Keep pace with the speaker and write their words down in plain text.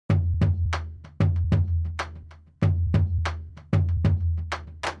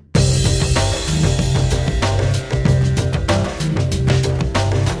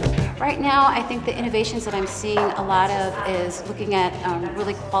now, I think the innovations that I'm seeing a lot of is looking at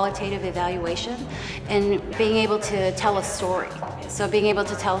really qualitative evaluation and being able to tell a story. So being able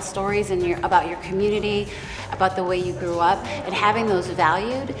to tell stories about your community, about the way you grew up, and having those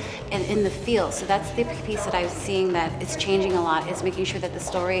valued in the field. So that's the piece that I'm seeing that is changing a lot, is making sure that the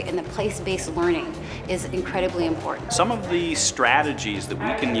story and the place-based learning is incredibly important. Some of the strategies that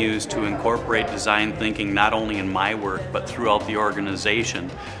we can use to incorporate design thinking not only in my work but throughout the organization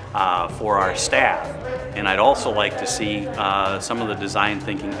for our staff. And I'd also like to see some of the design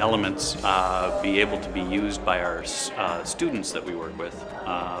thinking elements be able to be used by our students that we work with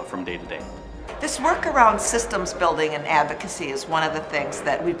from day to day. This work around systems building and advocacy is one of the things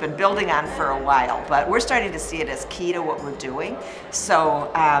that we've been building on for a while, but we're starting to see it as key to what we're doing.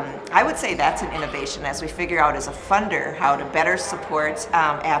 So I would say that's an innovation as we figure out as a funder how to better support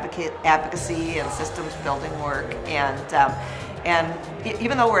advocacy and systems building work, and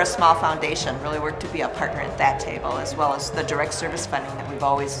even though we're a small foundation, really work to be a partner at that table, as well as the direct service funding that we've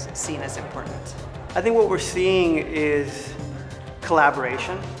always seen as important. I think what we're seeing is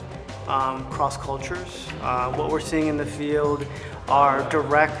collaboration cross cultures. What we're seeing in the field are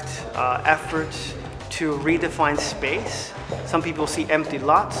direct efforts to redefine space. Some people see empty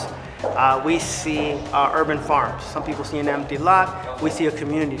lots. We see urban farms. Some people see an empty lot. We see a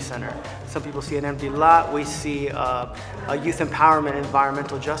community center. Some people see an empty lot. We see a youth empowerment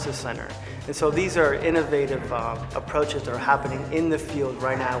environmental justice center. And so these are innovative approaches that are happening in the field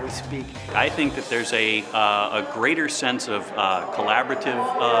right now as we speak. I think that there's a greater sense of collaborative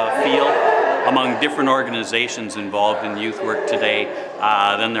feel among different organizations involved in youth work today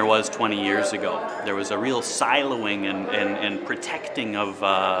than there was 20 years ago. There was a real siloing and protecting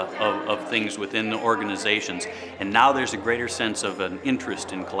of things within the organizations, and now there's a greater sense of an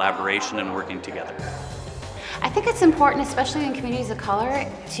interest in collaboration and working together. I think it's important, especially in communities of color,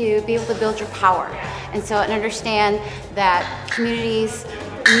 to be able to build your power. And so understand that communities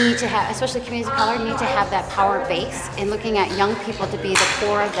need to have, especially communities of color, need to have that power base, and looking at young people to be the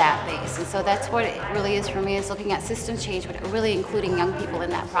core of that base. And so that's what it really is for me, is looking at systems change, but really including young people in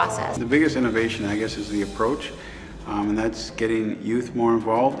that process. The biggest innovation, I guess, is the approach, and that's getting youth more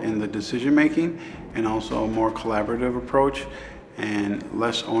involved in the decision making, and also a more collaborative approach and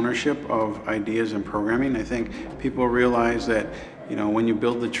less ownership of ideas and programming. I think people realize that, you know, when you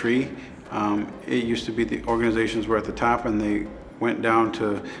build the tree, it used to be the organizations were at the top and they went down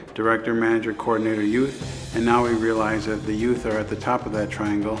to director, manager, coordinator, youth, and now we realize that the youth are at the top of that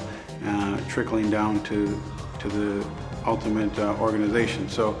triangle, trickling down to the ultimate organization.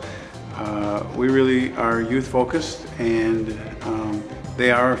 So we really are youth focused, and they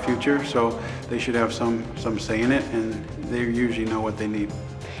are our future, so they should have some say in it, and they usually know what they need.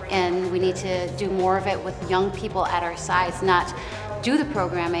 And we need to do more of it with young people at our sides, not do the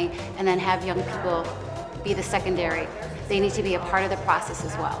programming and then have young people be the secondary. They need to be a part of the process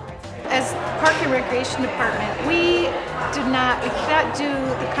as well. As Park and Recreation Department, we cannot do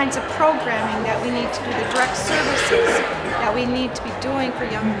the kinds of programming that we need to do, the direct services that we need to be doing for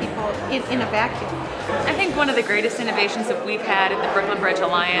young people in a vacuum. I think one of the greatest innovations that we've had in the Brooklyn Bridge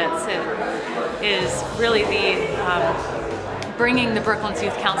Alliance is really the bringing the Brooklyn's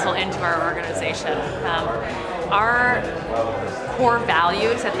Youth Council into our organization. Our core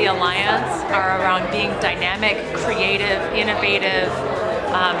values at the Alliance are around being dynamic, creative, innovative,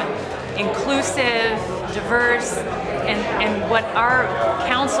 inclusive, diverse, and what our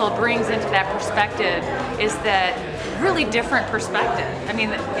council brings into that perspective is that really different perspective. I mean,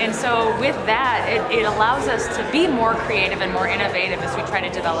 and so with that, it allows us to be more creative and more innovative as we try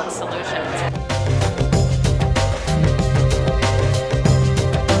to develop solutions.